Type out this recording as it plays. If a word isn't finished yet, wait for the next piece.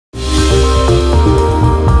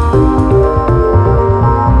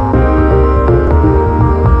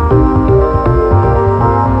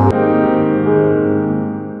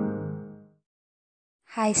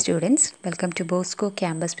Hi students, welcome to Bosco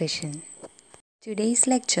Campus Vision. Today's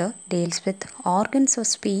lecture deals with organs of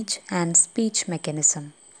speech and speech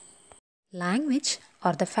mechanism. Language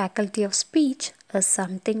or the faculty of speech is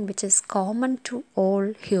something which is common to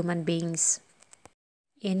all human beings.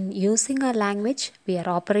 In using our language, we are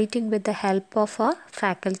operating with the help of our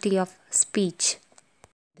faculty of speech.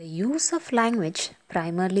 The use of language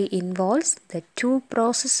primarily involves the two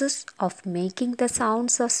processes of making the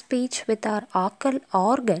sounds of speech with our vocal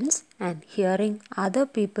organs and hearing other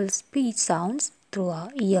people's speech sounds through our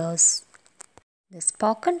ears. The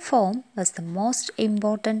spoken form is the most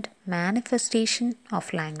important manifestation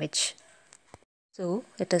of language. So,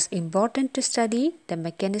 it is important to study the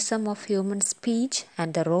mechanism of human speech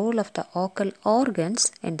and the role of the vocal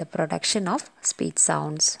organs in the production of speech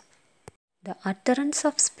sounds. The utterance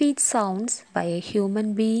of speech sounds by a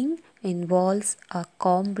human being involves a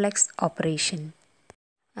complex operation.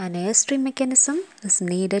 An airstream mechanism is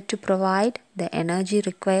needed to provide the energy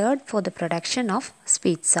required for the production of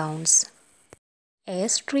speech sounds.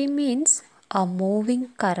 Airstream means a moving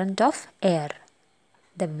current of air.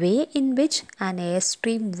 The way in which an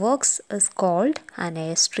airstream works is called an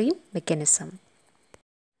airstream mechanism.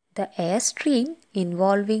 The airstream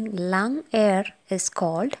involving lung air is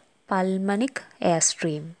called pulmonic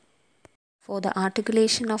airstream. For the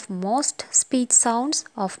articulation of most speech sounds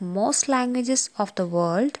of most languages of the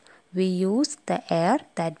world, we use the air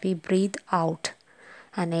that we breathe out.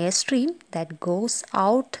 An airstream that goes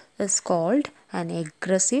out is called an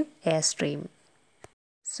egressive airstream.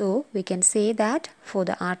 So, we can say that for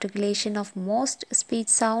the articulation of most speech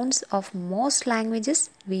sounds of most languages,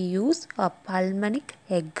 we use a pulmonic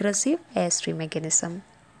egressive airstream mechanism.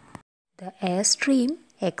 The airstream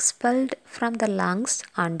expelled from the lungs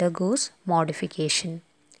undergoes modification.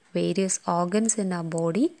 Various organs in our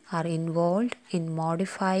body are involved in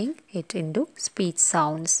modifying it into speech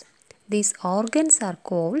sounds. These organs are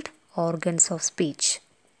called organs of speech.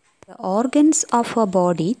 The organs of our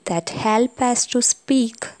body that help us to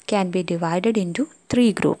speak can be divided into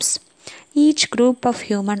three groups. Each group of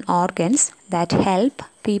human organs that help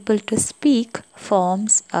people to speak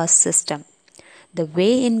forms a system. The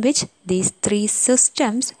way in which these three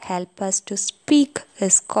systems help us to speak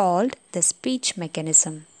is called the speech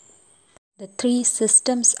mechanism. The three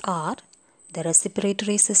systems are the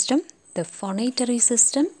respiratory system, the phonatory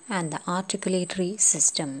system, and the articulatory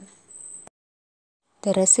system.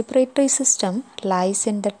 The respiratory system lies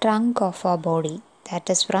in the trunk of our body, that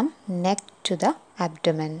is from neck to the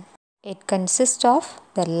abdomen. It consists of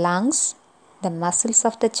the lungs, the muscles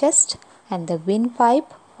of the chest, and the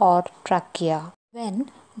windpipe or trachea.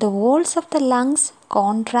 When the walls of the lungs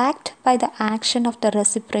contract by the action of the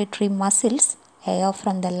respiratory muscles, air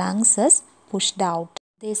from the lungs is pushed out.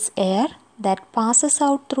 This air that passes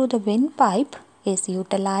out through the windpipe is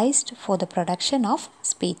utilized for the production of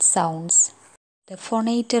speech sounds. The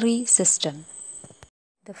phonatory system.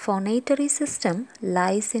 The phonatory system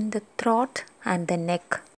lies in the throat and the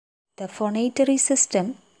neck. The phonatory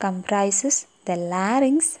system comprises the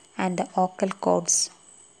larynx and the vocal cords.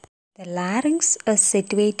 The larynx is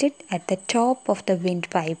situated at the top of the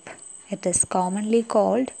windpipe. It is commonly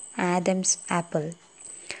called Adam's apple.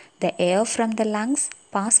 The air from the lungs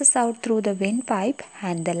passes out through the windpipe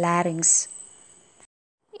and the larynx.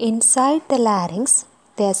 Inside the larynx,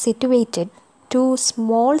 there are situated two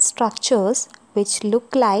small structures which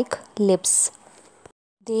look like lips.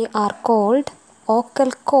 They are called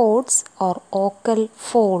vocal cords or vocal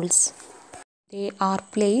folds. They are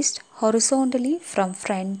placed horizontally from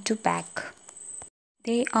front to back.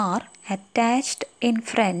 They are attached in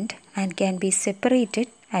front and can be separated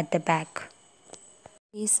at the back.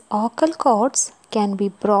 These vocal cords can be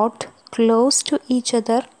brought close to each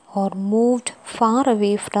other or moved far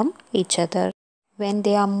away from each other. When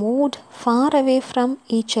they are moved far away from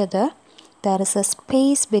each other, there is a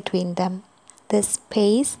space between them. This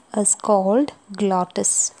space is called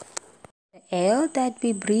glottis. The air that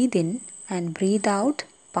we breathe in and breathe out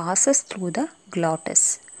passes through the glottis.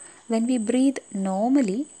 When we breathe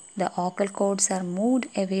normally, the vocal cords are moved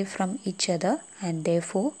away from each other and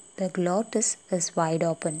therefore the glottis is wide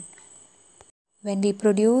open. When we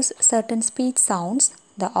produce certain speech sounds,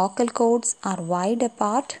 the vocal cords are wide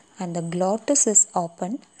apart and the glottis is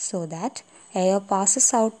open so that air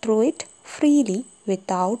passes out through it freely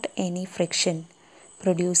without any friction,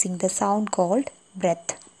 producing the sound called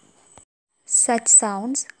breath. Such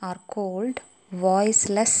sounds are called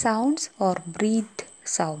voiceless sounds or breathed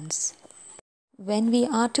sounds. When we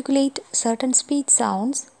articulate certain speech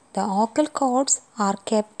sounds, the vocal cords are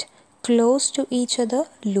kept close to each other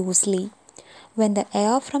loosely. When the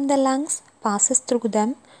air from the lungs passes through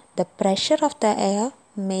them, the pressure of the air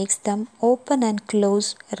makes them open and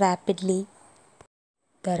close rapidly.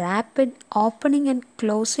 The rapid opening and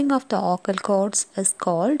closing of the vocal cords is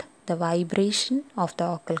called the vibration of the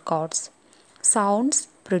vocal cords. Sounds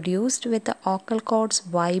produced with the vocal cords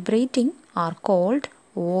vibrating are called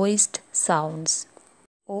voiced sounds.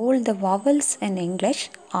 All the vowels in English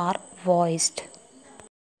are voiced.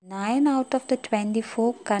 9 out of the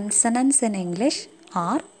 24 consonants in English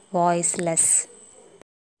are voiceless.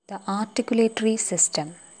 The articulatory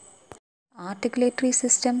system. Articulatory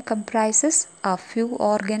system comprises a few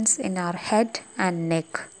organs in our head and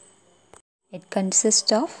neck. It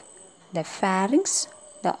consists of the pharynx,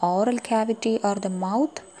 the oral cavity or the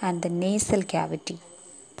mouth, and the nasal cavity.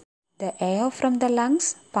 The air from the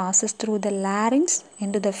lungs passes through the larynx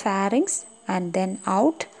into the pharynx and then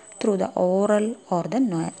out through the oral or the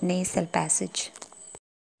nasal passage.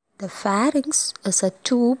 The pharynx is a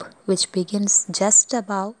tube which begins just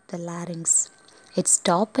above the larynx. Its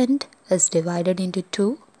top end is divided into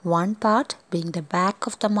two, one part being the back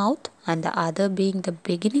of the mouth and the other being the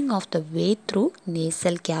beginning of the way through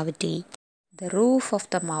nasal cavity. The roof of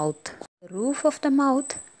the mouth. The roof of the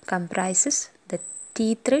mouth comprises the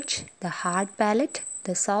teeth ridge, the hard palate,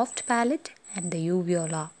 the soft palate, and the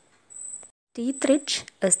uvula. Teeth ridge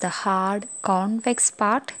is the hard convex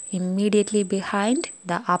part immediately behind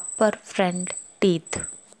the upper front teeth.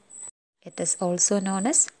 It is also known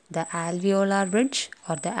as the alveolar ridge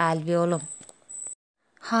or the alveolum.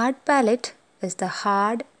 Hard palate is the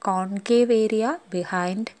hard concave area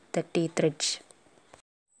behind the teeth ridge.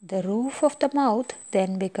 The roof of the mouth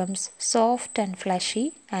then becomes soft and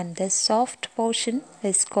fleshy, and this soft portion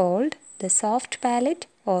is called the soft palate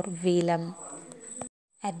or velum.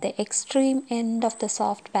 At the extreme end of the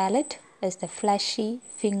soft palate is the fleshy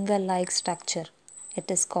finger-like structure.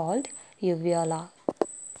 It is called uvula.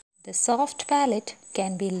 The soft palate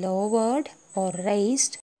can be lowered or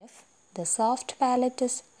raised. If the soft palate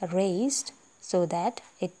is raised so that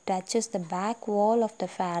it touches the back wall of the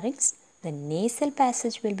pharynx, the nasal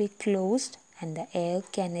passage will be closed and the air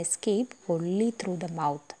can escape only through the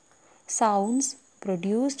mouth. Sounds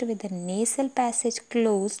produced with the nasal passage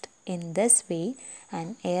closed in this way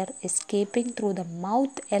and air escaping through the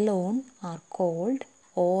mouth alone are called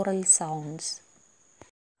oral sounds.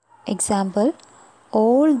 Example: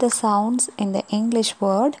 all the sounds in the English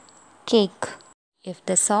word cake. If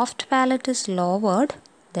the soft palate is lowered,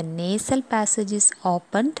 the nasal passage is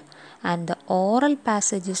opened and the oral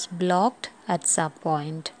passage is blocked at some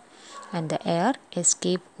point, and the air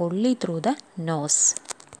escapes only through the nose.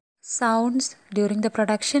 Sounds during the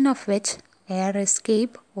production of which air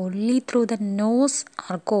escape only through the nose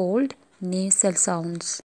are called nasal sounds.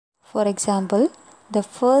 For example, the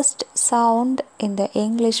first sound in the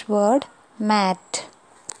English word mat.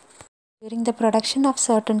 During the production of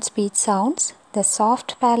certain speech sounds, the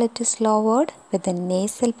soft palate is lowered with the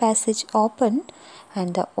nasal passage open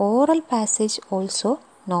and the oral passage also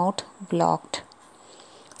not blocked.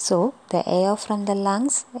 So, the air from the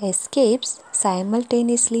lungs escapes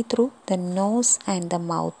simultaneously through the nose and the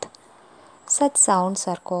mouth. Such sounds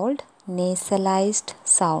are called nasalized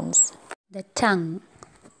sounds. The tongue.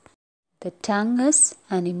 The tongue is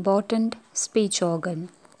an important speech organ.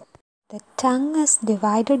 The tongue is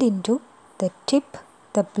divided into the tip,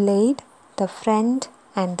 the blade, the front,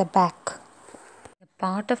 and the back. The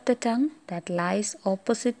part of the tongue that lies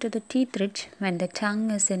opposite to the teeth ridge when the tongue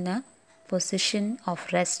is in a position of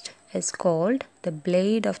rest is called the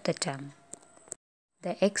blade of the tongue.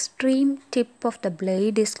 The extreme tip of the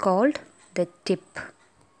blade is called the tip.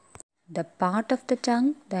 The part of the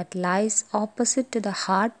tongue that lies opposite to the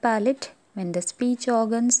hard palate when the speech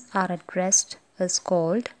organs are at rest is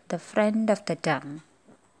called the front of the tongue.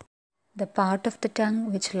 The part of the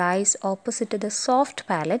tongue which lies opposite to the soft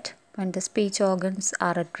palate when the speech organs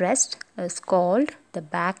are at rest is called the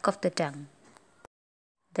back of the tongue.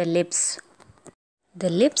 The lips. The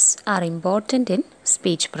lips are important in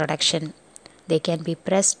speech production. They can be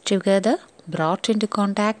pressed together, brought into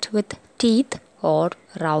contact with teeth, or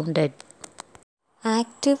rounded.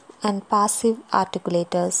 Active and passive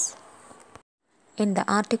articulators. In the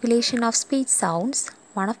articulation of speech sounds,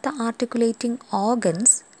 one of the articulating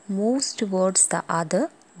organs moves towards the other,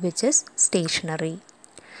 which is stationary.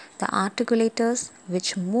 The articulators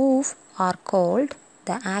which move are called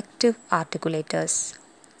the active articulators.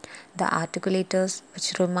 The articulators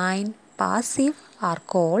which remain passive are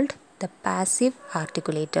called the passive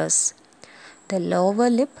articulators. The lower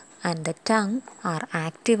lip and the tongue are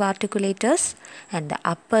active articulators, and the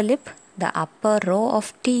upper lip, the upper row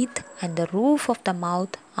of teeth, and the roof of the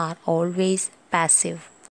mouth are always passive.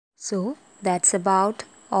 So, that's about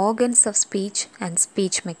organs of speech and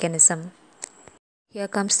speech mechanism. Here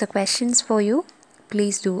comes the questions for you.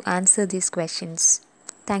 Please do answer these questions.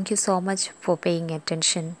 Thank you so much for paying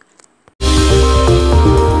attention.